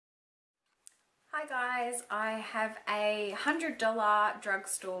Hi guys, I have a $100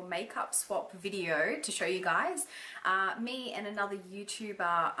 drugstore makeup swap video to show you guys. Me and another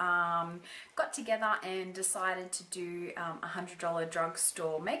YouTuber got together and decided to do a $100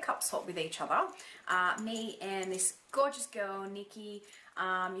 drugstore makeup swap with each other. Me and this gorgeous girl, Nikki.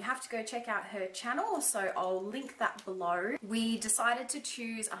 You have to go check out her channel, so I'll link that below. We decided to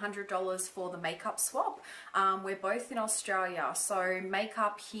choose $100 for the makeup swap. We're both in Australia, so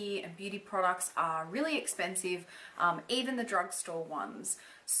makeup here and beauty products are really expensive, even the drugstore ones.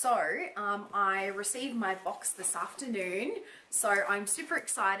 So I received my box this afternoon, so I'm super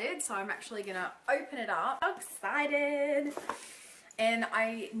excited. So I'm actually gonna open it up. I'm excited. And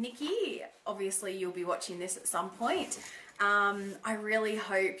Nikki, obviously you'll be watching this at some point. I really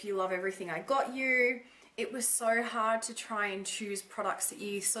hope you love everything I got you. It was so hard to try and choose products that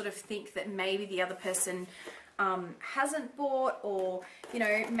you sort of think that maybe the other person hasn't bought, or, you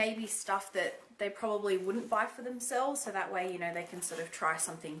know, maybe stuff that they probably wouldn't buy for themselves, so that way, you know, they can sort of try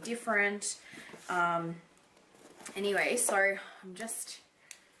something different. Anyway, so I'm just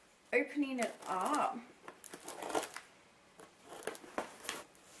opening it up.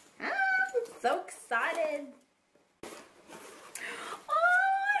 I'm so excited.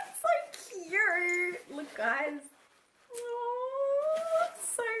 Look guys, oh,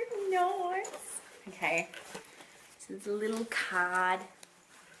 so nice. Okay, so there's a little card.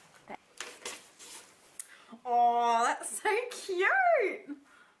 Oh, that's so cute.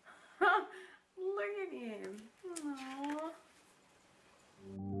 Look at him. Aww.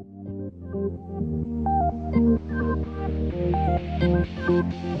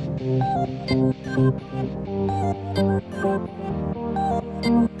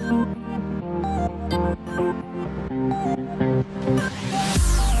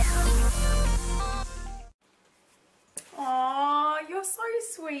 Oh, you're so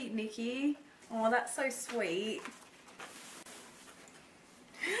sweet, Nikki. Oh, that's so sweet.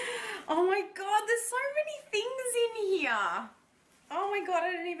 Oh my god, there's so many things in here. Oh my god,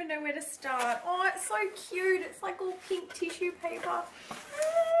 I don't even know where to start. Oh, it's so cute. It's like all pink tissue paper.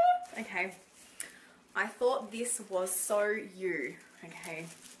 Okay. I thought this was so you. Okay.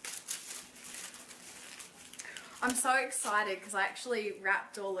 I'm so excited because I actually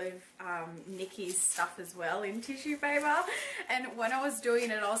wrapped all of Nikki's stuff as well in tissue paper, and when I was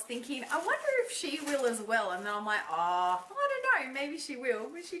doing it I was thinking, I wonder if she will as well, and then I'm like, oh, I don't know, maybe she will,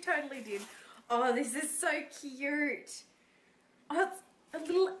 but she totally did. Oh, this is so cute. Oh, it's a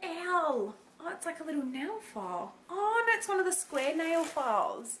little owl. Oh, it's like a little nail file. Oh, no, it's one of the square nail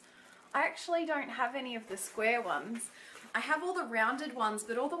files. I actually don't have any of the square ones. I have all the rounded ones,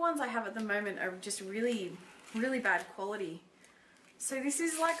 but all the ones I have at the moment are just really bad quality. So this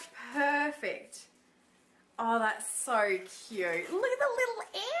is like perfect. Oh, that's so cute. Look at the little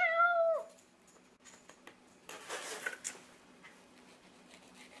owl.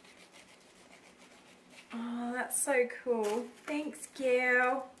 Oh, that's so cool. Thanks,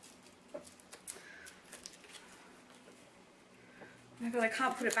 girl. Oh my god, I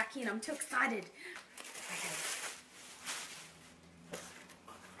can't put it back in. I'm too excited. Okay.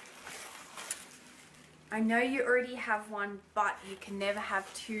 I know you already have one, but you can never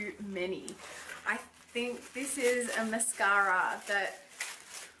have too many. I think this is a mascara that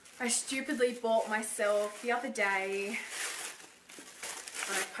I stupidly bought myself the other day.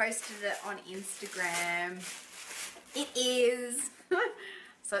 And I posted it on Instagram. It is.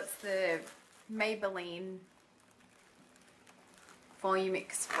 So it's the Maybelline Volume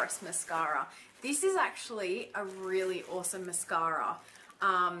Express Mascara. This is actually a really awesome mascara.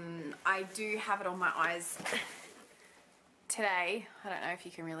 I do have it on my eyes today. I don't know if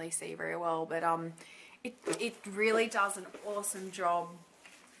you can really see very well, but it really does an awesome job.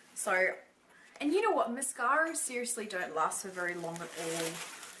 So, and you know what, mascaras seriously don't last for very long at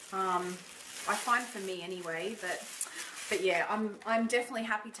all. I find, for me anyway, but yeah, I'm definitely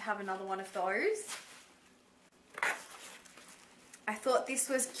happy to have another one of those. I thought this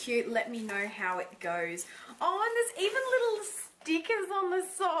was cute. Let me know how it goes. Oh, and there's even little stickers on the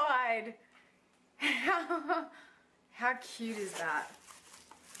side. How cute is that?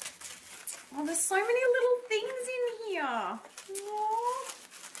 Oh, there's so many little things in here. Aww.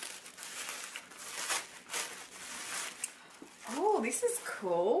 Oh, this is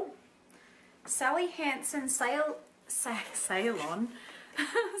cool. Sally Hansen Salon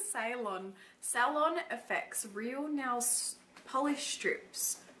Effects Real Nail Polish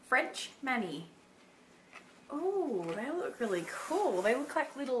Strips, French Mani. Oh, they look really cool. They look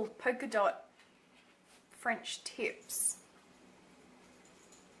like little polka dot French tips.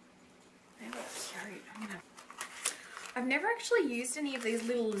 They look cute. I've never actually used any of these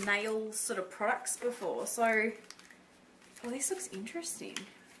little nail sort of products before, so well, this looks interesting.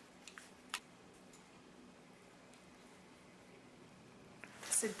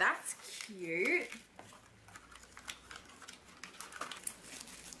 So that's cute.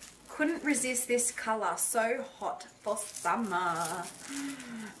 Couldn't resist this color, so hot for summer.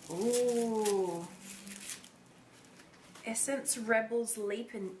 Ooh. Essence Rebels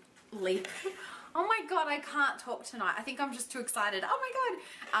Leap and Leap. Oh my god, I can't talk tonight. I think I'm just too excited. Oh my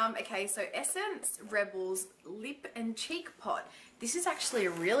god. Okay, so Essence Rebels Lip and Cheek Pot. This is actually a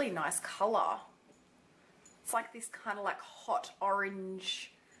really nice color. It's like this kind of like hot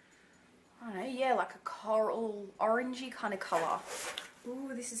orange, I don't know, yeah, like a coral orangey kind of color.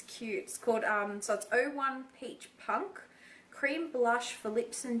 Ooh, this is cute. It's called, so it's 01 Peach Punk Cream Blush for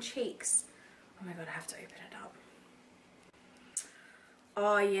Lips and Cheeks. Oh my god, I have to open it up.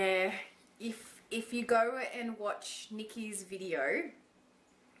 Oh yeah, if you go and watch Nikki's video,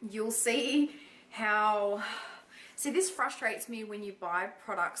 you'll see how, see, this frustrates me when you buy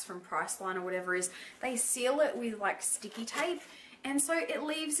products from Priceline or whatever, is they seal it with like sticky tape, and so it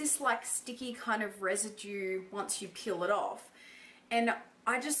leaves this like sticky kind of residue once you peel it off. And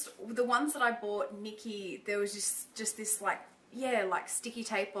I just, the ones that I bought Nikki, there was just this like, yeah, like sticky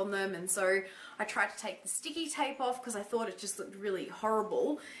tape on them, and so I tried to take the sticky tape off because I thought it just looked really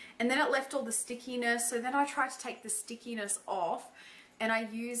horrible, and then it left all the stickiness. So then I tried to take the stickiness off, and I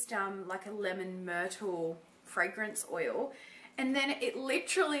used like a lemon myrtle fragrance oil, and then it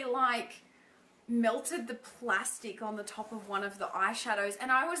literally like melted the plastic on the top of one of the eyeshadows, and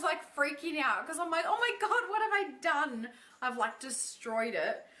I was like freaking out because I'm like, oh my god, what have I done? I've like destroyed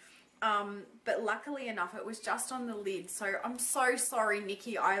it. But luckily enough, it was just on the lid, so I'm so sorry,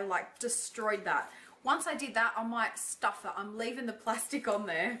 Nikki, I like destroyed that. Once I did that, I might stuff it. I'm leaving the plastic on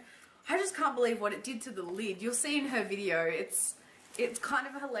there. I just can't believe what it did to the lid. You'll see in her video, it's kind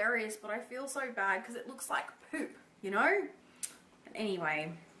of hilarious, but I feel so bad because it looks like poop, you know? But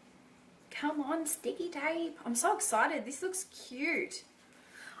anyway, come on, sticky tape. I'm so excited. This looks cute.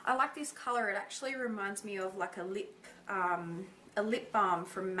 I like this color. It actually reminds me of like a lip balm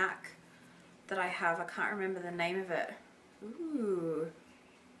from MAC that I have. I can't remember the name of it. Ooh.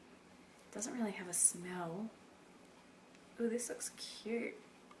 Doesn't really have a smell. Ooh, this looks cute.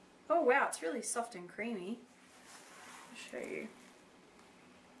 Oh wow, it's really soft and creamy. I'll show you.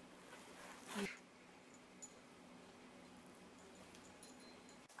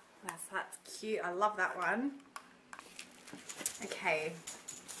 That's cute. I love that one. Okay.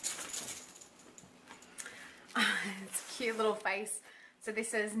 It's a cute little face. So this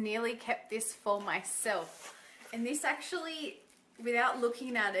says, nearly kept this for myself. And this actually, without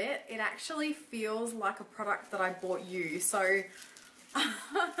looking at it, it actually feels like a product that I bought you. So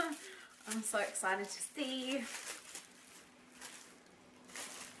I'm so excited to see.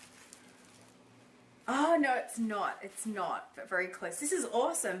 Oh no, it's not. It's not, but very close. This is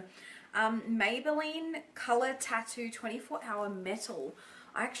awesome. Maybelline Color Tattoo 24-Hour Metal.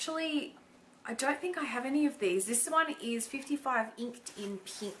 I don't think I have any of these. This one is 55 inked in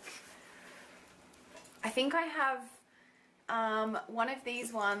pink. I think I have one of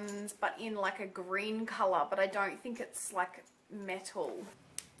these ones, but in like a green color, but I don't think it's like metal.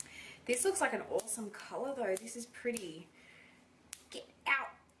 This looks like an awesome color though. This is pretty. Get out.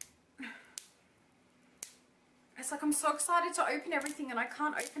 It's like I'm so excited to open everything and I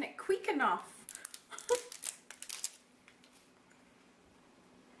can't open it quick enough.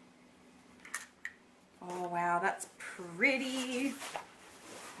 Oh wow, that's pretty.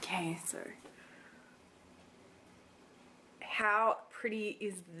 Okay, so how pretty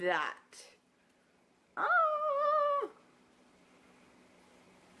is that? Oh,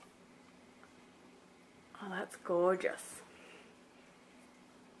 oh, that's gorgeous.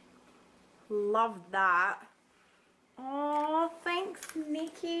 Love that. Oh, thanks,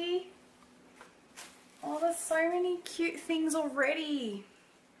 Nikki. Oh, there's so many cute things already.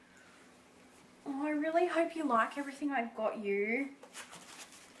 Oh, I really hope you like everything I've got you.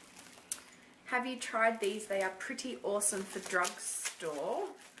 Have you tried these? They are pretty awesome for Drugstore.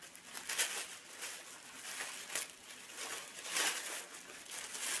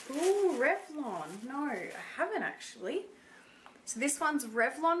 Ooh, Revlon. No, I haven't actually. So this one's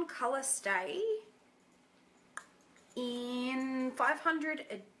Revlon Color Stay in 500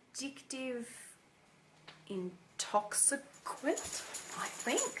 Addictive Intoxicant, I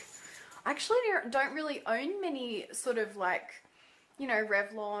think. I actually don't really own many sort of like, you know,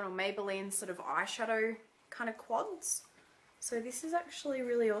 Revlon or Maybelline sort of eyeshadow kind of quads. So this is actually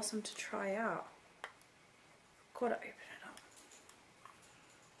really awesome to try out. Gotta open it up.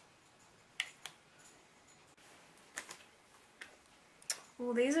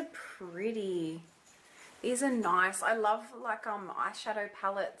 Oh, these are pretty. These are nice. I love like eyeshadow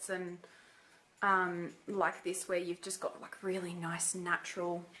palettes and like this where you've just got like really nice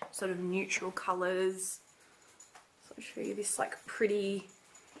natural sort of neutral colors. So I'll show you this like pretty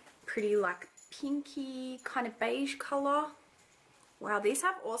like pinky kind of beige color. Wow, these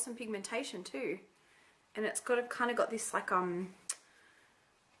have awesome pigmentation too. And it's got kind of got this like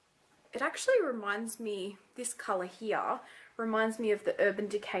it actually reminds me, this color here reminds me of the Urban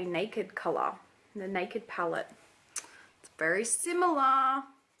Decay Naked color, the Naked palette. It's very similar.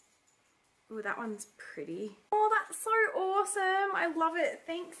 Ooh, that one's pretty. Oh, that's so awesome. I love it.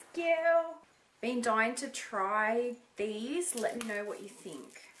 Thanks, Gail. Been dying to try these. Let me know what you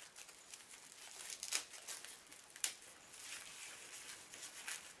think.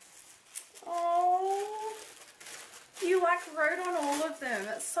 Oh, you like wrote on all of them.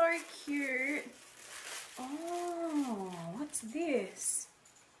 That's so cute. Oh, what's this?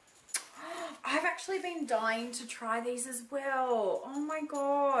 I've actually been dying to try these as well. Oh my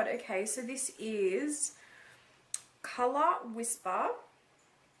god. Okay, so this is Color Whisper. I'm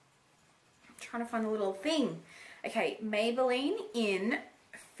trying to find the little thing. Okay, Maybelline in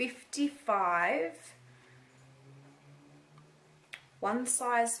 55. One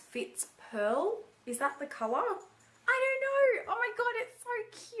size fits pearl. Is that the color? I don't know. Oh my god, it's so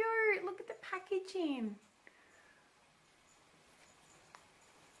cute. Look at the packaging.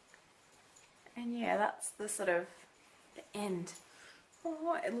 And yeah, that's the sort of the end.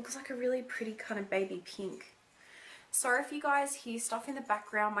 Oh, it looks like a really pretty kind of baby pink. Sorry if you guys hear stuff in the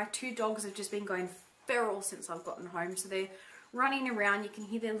background. My two dogs have just been going feral since I've gotten home. So they're running around. You can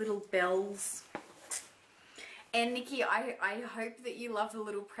hear their little bells. And Nikki, I hope that you love the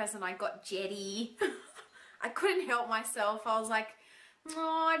little present I got Jetty. I couldn't help myself. I was like,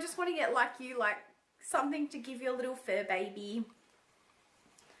 oh, I just want to get like you, like something to give your little fur baby.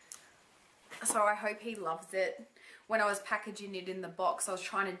 So I hope he loves it. When I was packaging it in the box, I was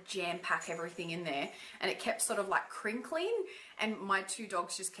trying to jam pack everything in there and it kept sort of like crinkling, and my two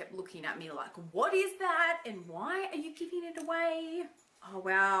dogs just kept looking at me like, what is that and why are you giving it away? Oh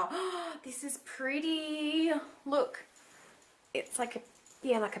wow, this is pretty. Look, it's like a,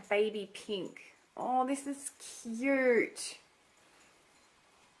 yeah, like a baby pink. Oh, this is cute.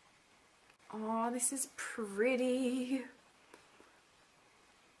 Oh, this is pretty.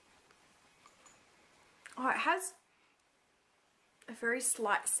 Oh, it has a very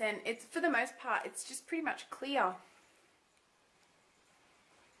slight scent. It's, for the most part, it's just pretty much clear.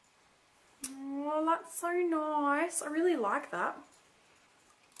 Oh, that's so nice. I really like that.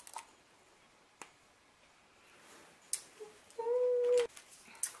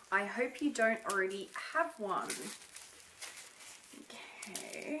 I hope you don't already have one.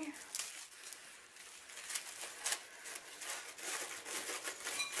 Okay.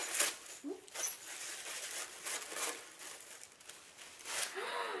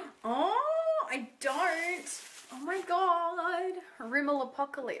 Oh, I don't. Oh my god. Rimmel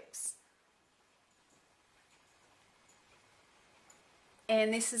Apocalypse.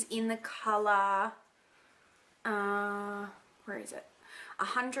 And this is in the colour, where is it?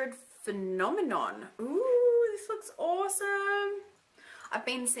 100 Phenomenon. Ooh, this looks awesome. I've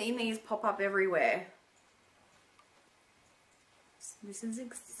been seeing these pop up everywhere. So this is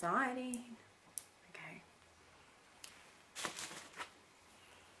exciting. Okay.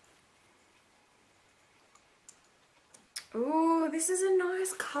 Ooh, this is a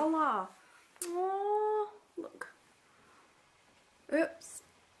nice colour. Oh, look. Oops.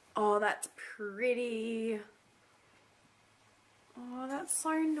 Oh, that's pretty. Oh, that's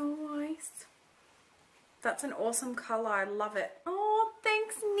so nice. That's an awesome colour. I love it. Oh,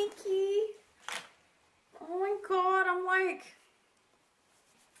 thanks, Nikki. Oh my god, I'm like,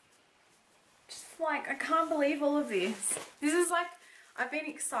 just like, I can't believe all of this. This is like, I've been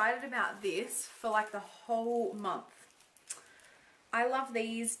excited about this for like the whole month. I love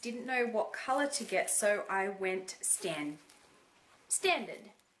these. Didn't know what colour to get, so I went standard.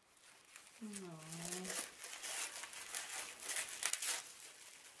 Aww.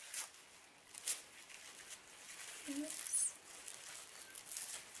 Oops.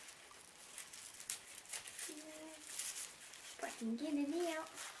 If I can get it out.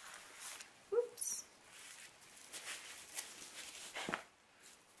 Oops.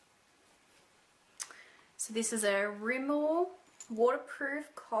 So this is a Rimmel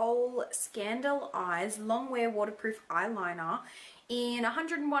Waterproof Kohl Scandal Eyes Long Wear Waterproof Eyeliner in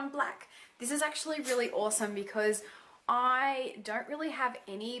 101 Black. This is actually really awesome because I don't really have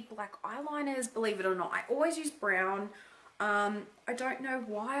any black eyeliners, believe it or not. I always use brown. I don't know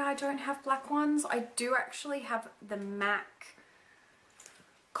why I don't have black ones. I do actually have the MAC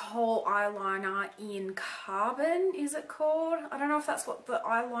kohl eyeliner in Carbon, is it called? I don't know if that's what the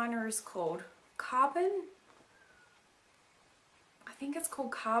eyeliner is called. Carbon? I think it's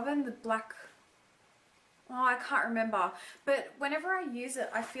called Carbon, the black. Oh, I can't remember. But whenever I use it,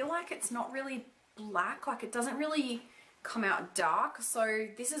 I feel like it's not really black. Like it doesn't really come out dark. So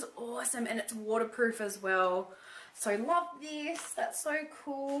this is awesome, and it's waterproof as well. So love this. That's so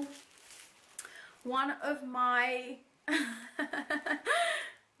cool. One of my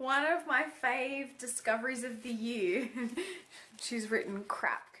fave discoveries of the year. She's written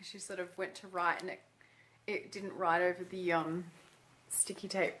crap because she sort of went to write and it didn't write over the sticky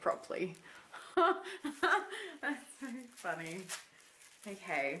tape properly. That's so funny.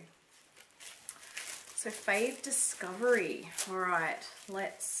 Okay. So fave discovery. All right,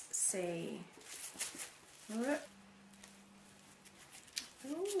 let's see.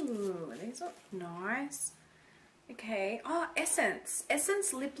 Ooh, these look nice. Okay. Oh,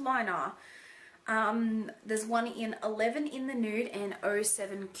 Essence lip liner. There's one in 11 in the nude and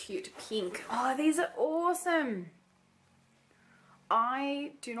 07 cute pink. Oh, these are awesome.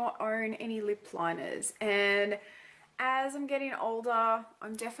 I do not own any lip liners, and as I'm getting older,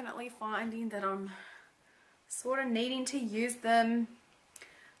 I'm definitely finding that I'm sort of needing to use them.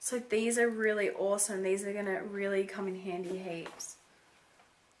 So these are really awesome. These are gonna really come in handy heaps.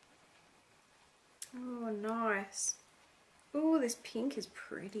 Oh, nice. Oh, this pink is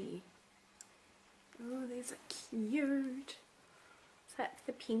pretty. Oh, these are cute. So that's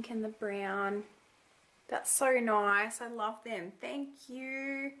the pink and the brown. That's so nice. I love them. Thank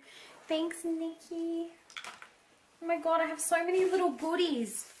you. Thanks, Nikki. Oh my god, I have so many little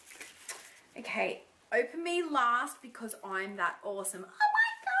goodies. Okay, open me last because I'm that awesome. Oh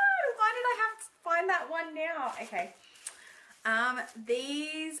my god, why did I have to find that one now? Okay.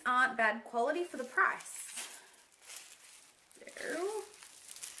 These aren't bad quality for the price. There.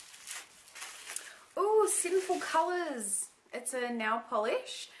 Oh, Sinful Colors. It's a nail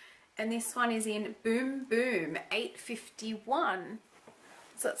polish. And this one is in Boom Boom 851.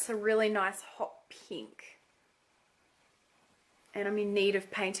 So it's a really nice hot pink. And I'm in need of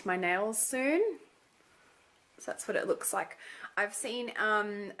painting my nails soon. So that's what it looks like. I've seen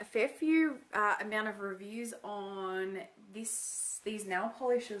a fair few amount of reviews on these nail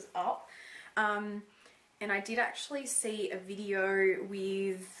polishes up. And I did actually see a video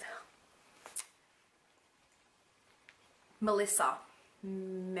with Melissa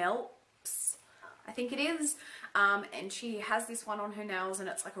Melps, I think it is, and she has this one on her nails and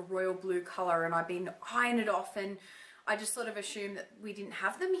it's like a royal blue color, and I've been eyeing it off and I just sort of assumed that we didn't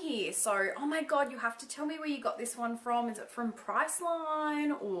have them here. So, oh my god, you have to tell me where you got this one from. Is it from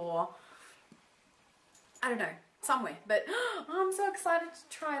Priceline or I don't know, somewhere, but I'm so excited to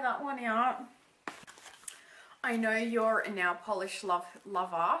try that one out. I know you're a nail polish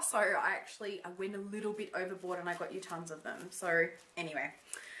lover, so I went a little bit overboard and I got you tons of them. So anyway,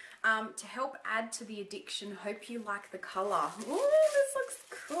 to help add to the addiction, hope you like the colour. Ooh, this looks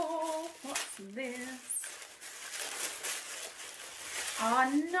cool. What's this? Oh,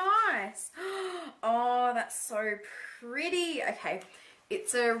 nice. Oh, that's so pretty. Okay,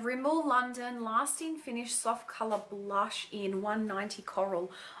 it's a Rimmel London Lasting Finish Soft Colour Blush in 190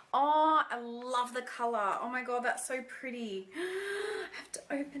 Coral. Oh, I love the colour. Oh my god, that's so pretty. I have to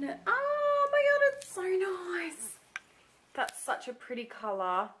open it. Oh my god, it's so nice. That's such a pretty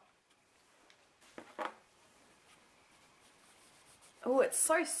colour. Oh, it's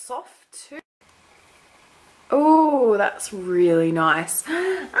so soft too. Oh, that's really nice.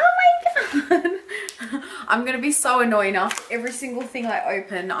 Oh my god. I'm going to be so annoying after every single thing I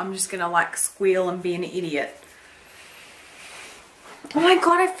open. I'm just going to like squeal and be an idiot. Oh my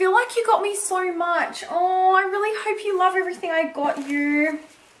god, I feel like you got me so much. Oh, I really hope you love everything I got you.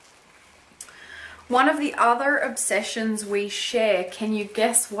 One of the other obsessions we share, can you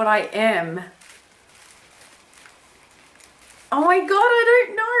guess what I am? Oh my god, I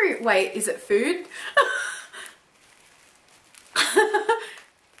don't know. Wait, is it food?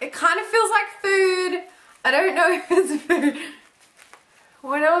 It kind of feels like food. I don't know if it's food.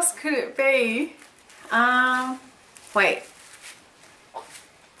 What else could it be? Wait.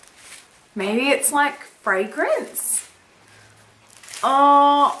 Maybe it's like fragrance?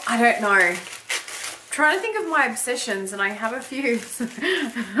 Oh, I don't know. I'm trying to think of my obsessions and I have a few.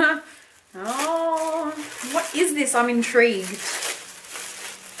 Oh, what is this? I'm intrigued.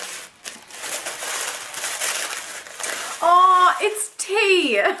 Oh, it's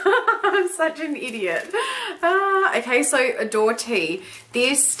tea. I'm such an idiot. Okay, so Adore Tea.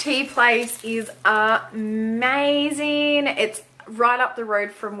 This tea place is amazing. It's right up the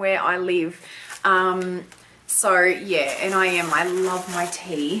road from where I live. So yeah, and I love my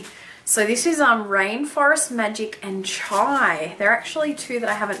tea. So this is Rainforest Magic and Chai. They're actually two that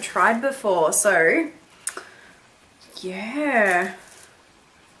I haven't tried before. So yeah.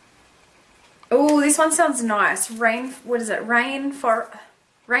 Oh, this one sounds nice. What is it?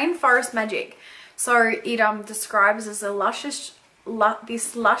 Rainforest Magic. So it describes as a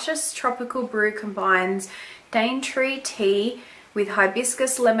this luscious tropical brew combines Daintree tea with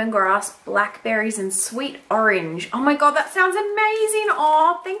hibiscus, lemongrass, blackberries and sweet orange. Oh my god, that sounds amazing.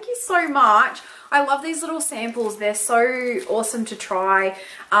 Oh, thank you so much. I love these little samples. They're so awesome to try.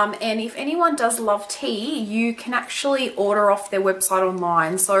 And if anyone does love tea, you can actually order off their website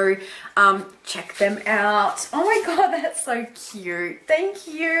online. So check them out. Oh my god, that's so cute. Thank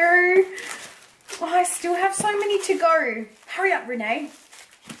you. Oh, I still have so many to go. Hurry up, Renee.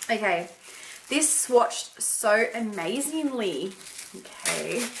 Okay. This swatched so amazingly.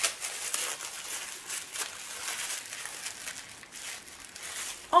 Okay.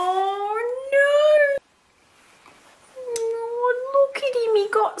 Oh no! Oh, look at him, he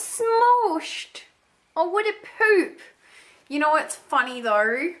got smushed. Oh, what a poop. You know what's funny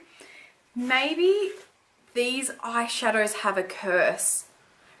though? Maybe these eyeshadows have a curse.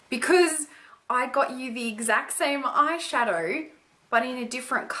 Because I got you the exact same eyeshadow, but in a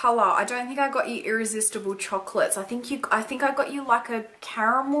different color. I don't think I got you Irresistible Chocolates. I think I got you like a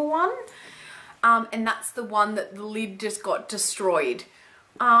caramel one. And that's the one that the lid just got destroyed.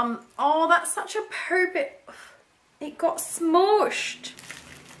 Oh, that's such a poop. It got smushed.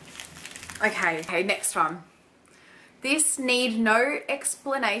 Okay, next one. This need no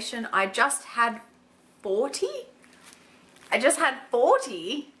explanation. I just had 40. I just had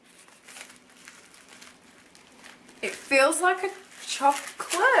 40. It feels like a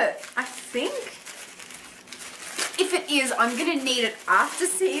chocolate, I think. If it is, I'm going to need it after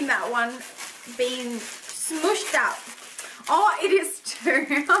seeing that one being smushed up. Oh, it is too.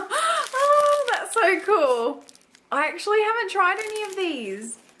 Oh, that's so cool. I actually haven't tried any of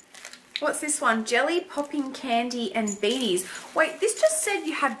these. What's this one? Jelly, popping candy, and beanies. Wait, this just said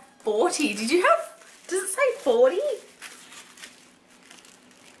you had 40. Did you have, does it say 40?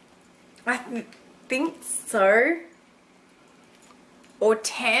 I think so. Or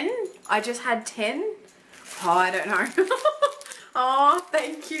 10? I just had 10? Oh, I don't know. Oh,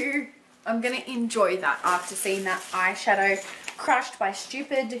 thank you. I'm going to enjoy that after seeing that eyeshadow crushed by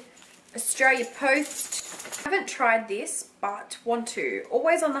stupid Australia Post. I haven't tried this, but want to.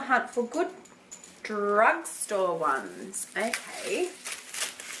 Always on the hunt for good drugstore ones. Okay.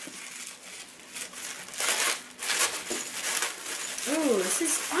 Ooh, this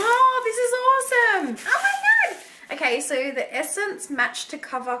is awesome. Oh my god. Okay, so the Essence Match to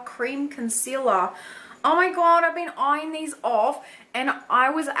Cover Cream Concealer. Oh my god, I've been eyeing these off and I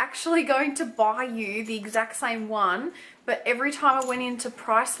was actually going to buy you the exact same one, but every time I went into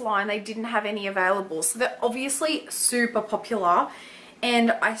Priceline, they didn't have any available. So they're obviously super popular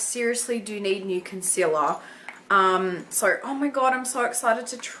and I seriously do need new concealer. So, oh my god, I'm so excited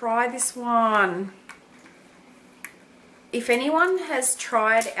to try this one. If anyone has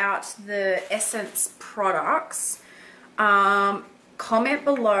tried out the Essence products, comment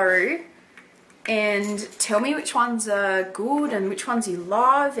below and tell me which ones are good and which ones you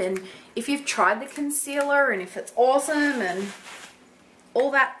love, and if you've tried the concealer and if it's awesome and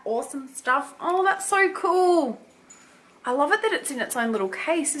all that awesome stuff. Oh, that's so cool. I love it that it's in its own little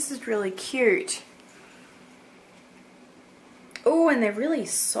case. This is really cute. Oh, and they're really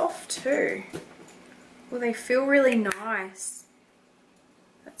soft too. Well, they feel really nice.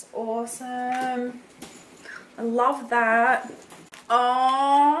 That's awesome. I love that.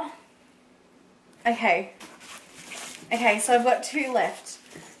 Oh. Okay, so I've got 2 left.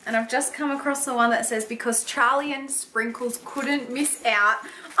 And I've just come across the one that says, because Charlie and Sprinkles couldn't miss out.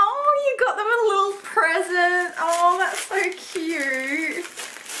 Oh, you got them a little present. Oh, that's so cute.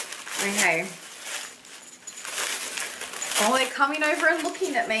 Okay. Oh, they're coming over and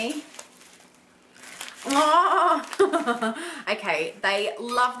looking at me. Oh. Okay, they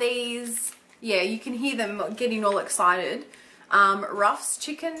love these. Yeah, you can hear them getting all excited. Ruff's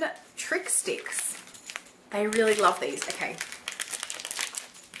Chicken Trick Sticks. They really love these. Okay.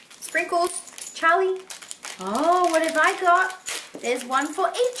 Sprinkles, Charlie. Oh, what have I got? There's one for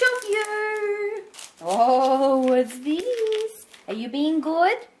each of you. Oh, what's these? Are you being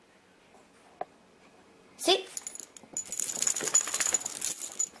good? Sit.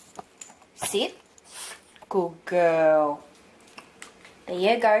 Sit. Good girl. There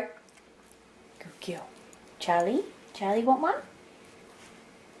you go. Good girl. Charlie? Charlie want one?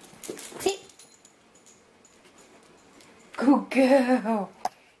 Sit. Good girl.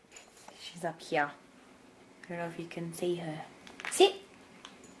 She's up here. I don't know if you can see her. Sit.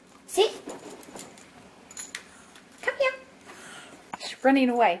 Sit. Come here. She's running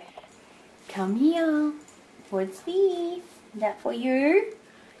away. Come here. What's this? Is that for you?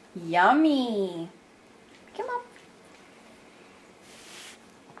 Yummy. Come on.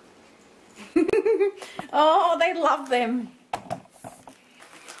 Oh, they love them.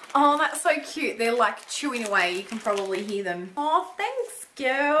 Oh, that's so cute. They're like chewing away. You can probably hear them. Oh, thanks,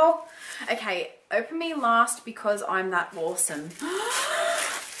 girl. Okay, open me last because I'm that awesome.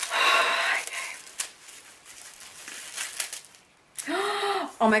 Okay.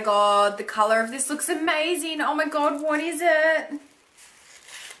 Oh my god, the color of this looks amazing. Oh my god, what is it?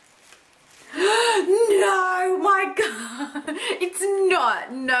 No, my god. It's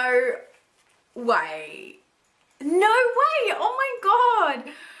not. No way. No way. Oh my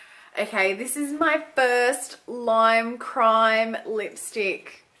god. Okay, this is my first Lime Crime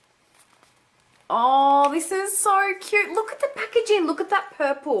lipstick. Oh, this is so cute. Look at the packaging. Look at that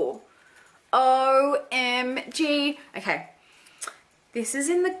purple. OMG. Okay. This is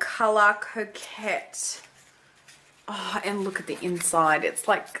in the color Coquette. Oh, and look at the inside. It's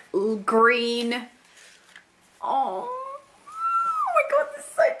like green. Oh my god, this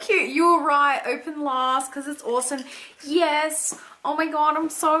is so cute. You were right. Open last because it's awesome. Yes. Oh my god, I'm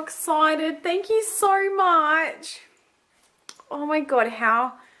so excited. Thank you so much. Oh my god,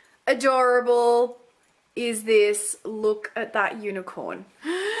 how adorable is this? Look at that unicorn.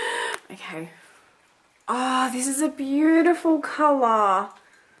 Okay. Oh, this is a beautiful color.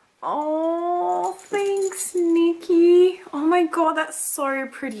 Oh, thanks, Nikki. Oh my god, that's so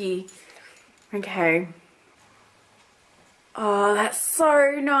pretty. Okay. Oh, that's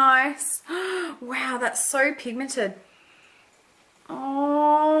so nice. Wow, that's so pigmented.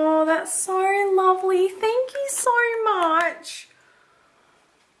 Oh, that's so lovely. Thank you so much.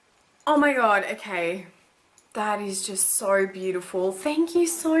 Oh my god, okay. That is just so beautiful. Thank you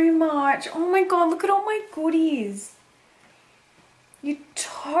so much. Oh my god, look at all my goodies. You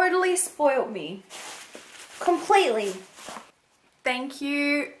totally spoiled me. Completely. Thank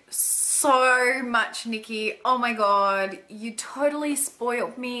you so much, Nikki. Oh my god, you totally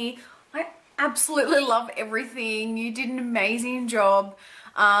spoiled me. I absolutely love everything. You did an amazing job.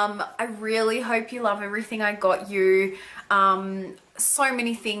 I really hope you love everything I got you. So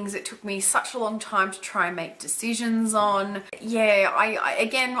many things it took me such a long time to try and make decisions on. Yeah,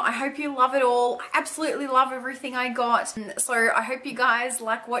 I hope you love it all. I absolutely love everything I got. So I hope you guys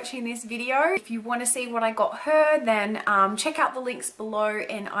like watching this video. If you want to see what I got her, then check out the links below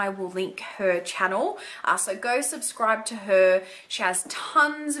and I will link her channel. So go subscribe to her. She has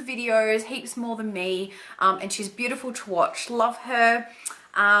tons of videos, heaps more than me, and she's beautiful to watch. Love her.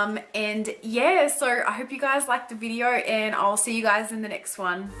 And yeah, so I hope you guys liked the video and I'll see you guys in the next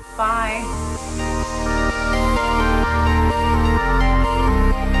one. Bye.